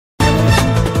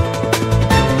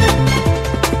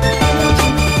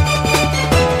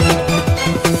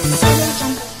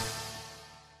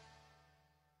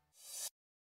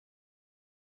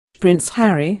Prince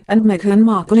Harry and Meghan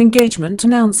Markle engagement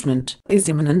announcement is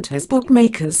imminent as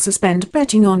bookmakers suspend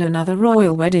betting on another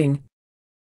royal wedding.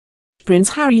 Prince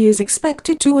Harry is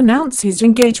expected to announce his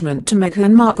engagement to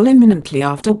Meghan Markle imminently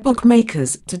after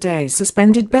bookmakers today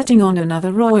suspended betting on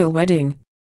another royal wedding.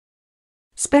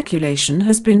 Speculation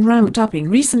has been ramped up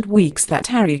in recent weeks that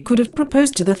Harry could have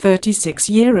proposed to the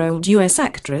 36-year-old US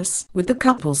actress, with the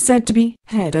couple said to be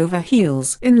head over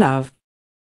heels in love.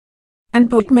 And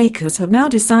bookmakers have now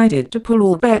decided to pull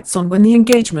all bets on when the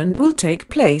engagement will take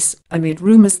place, amid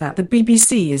rumours that the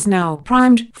BBC is now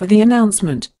primed for the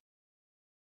announcement.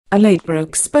 A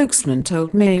late-broke spokesman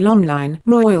told Mail Online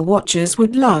royal watchers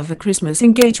would love a Christmas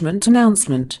engagement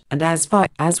announcement, and as far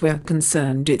as we're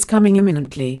concerned it's coming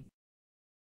imminently.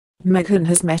 Meghan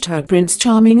has met her Prince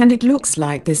Charming and it looks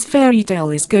like this fairy tale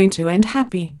is going to end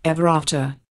happy ever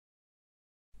after.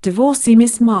 Divorcee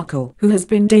Miss Markle, who has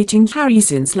been dating Harry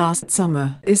since last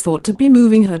summer, is thought to be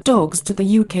moving her dogs to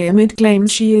the UK amid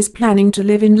claims she is planning to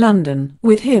live in London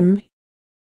with him.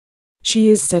 She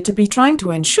is said to be trying to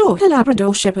ensure her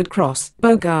Labrador Shepherd Cross,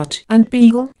 Bogart and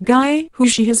Beagle, Guy, who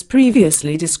she has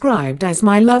previously described as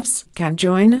my loves, can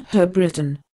join her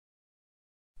Britain.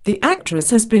 The actress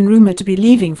has been rumoured to be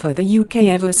leaving for the UK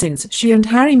ever since she and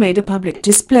Harry made a public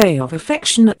display of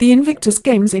affection at the Invictus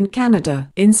Games in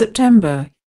Canada in September.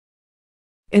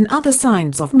 In other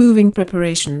signs of moving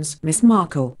preparations, Miss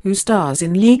Markle, who stars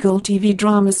in legal TV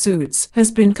drama Suits, has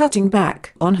been cutting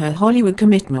back on her Hollywood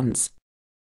commitments.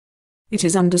 It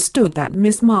is understood that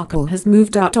Miss Markle has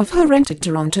moved out of her rented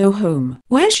Toronto home,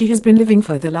 where she has been living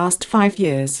for the last 5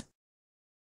 years.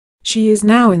 She is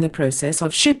now in the process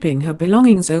of shipping her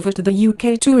belongings over to the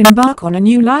UK to embark on a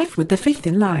new life with the fifth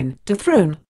in line to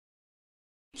throne.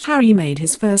 Harry made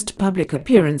his first public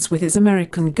appearance with his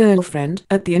American girlfriend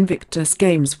at the Invictus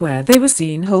Games, where they were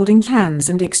seen holding hands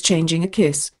and exchanging a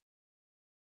kiss.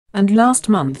 And last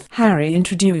month Harry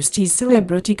introduced his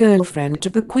celebrity girlfriend to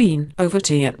the Queen over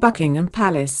tea at Buckingham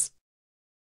Palace.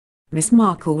 Miss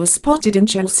Markle was spotted in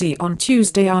Chelsea on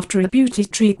Tuesday after a beauty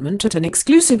treatment at an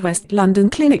exclusive West London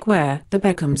clinic where the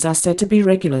Beckhams are said to be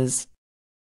regulars.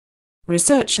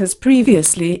 Research has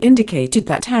previously indicated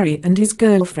that Harry and his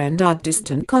girlfriend are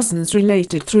distant cousins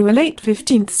related through a late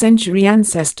 15th century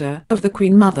ancestor of the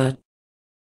Queen Mother.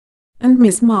 And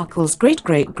Miss Markle's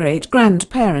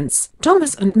great-great-great-grandparents,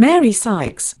 Thomas and Mary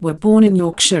Sykes, were born in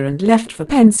Yorkshire and left for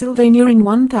Pennsylvania in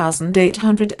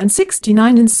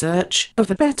 1869 in search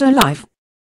of a better life.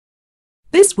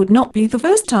 This would not be the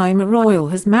first time a royal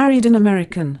has married an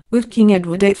American, with King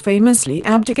Edward VIII famously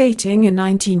abdicating in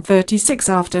 1936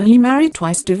 after he married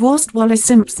twice-divorced Wallis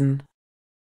Simpson.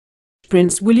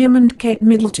 Prince William and Kate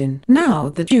Middleton, now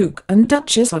the Duke and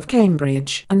Duchess of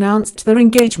Cambridge, announced their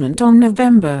engagement on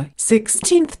November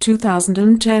 16,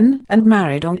 2010 and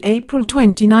married on April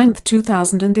 29,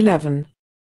 2011.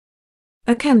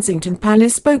 A Kensington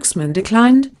Palace spokesman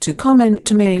declined to comment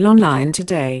to Mail Online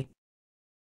today.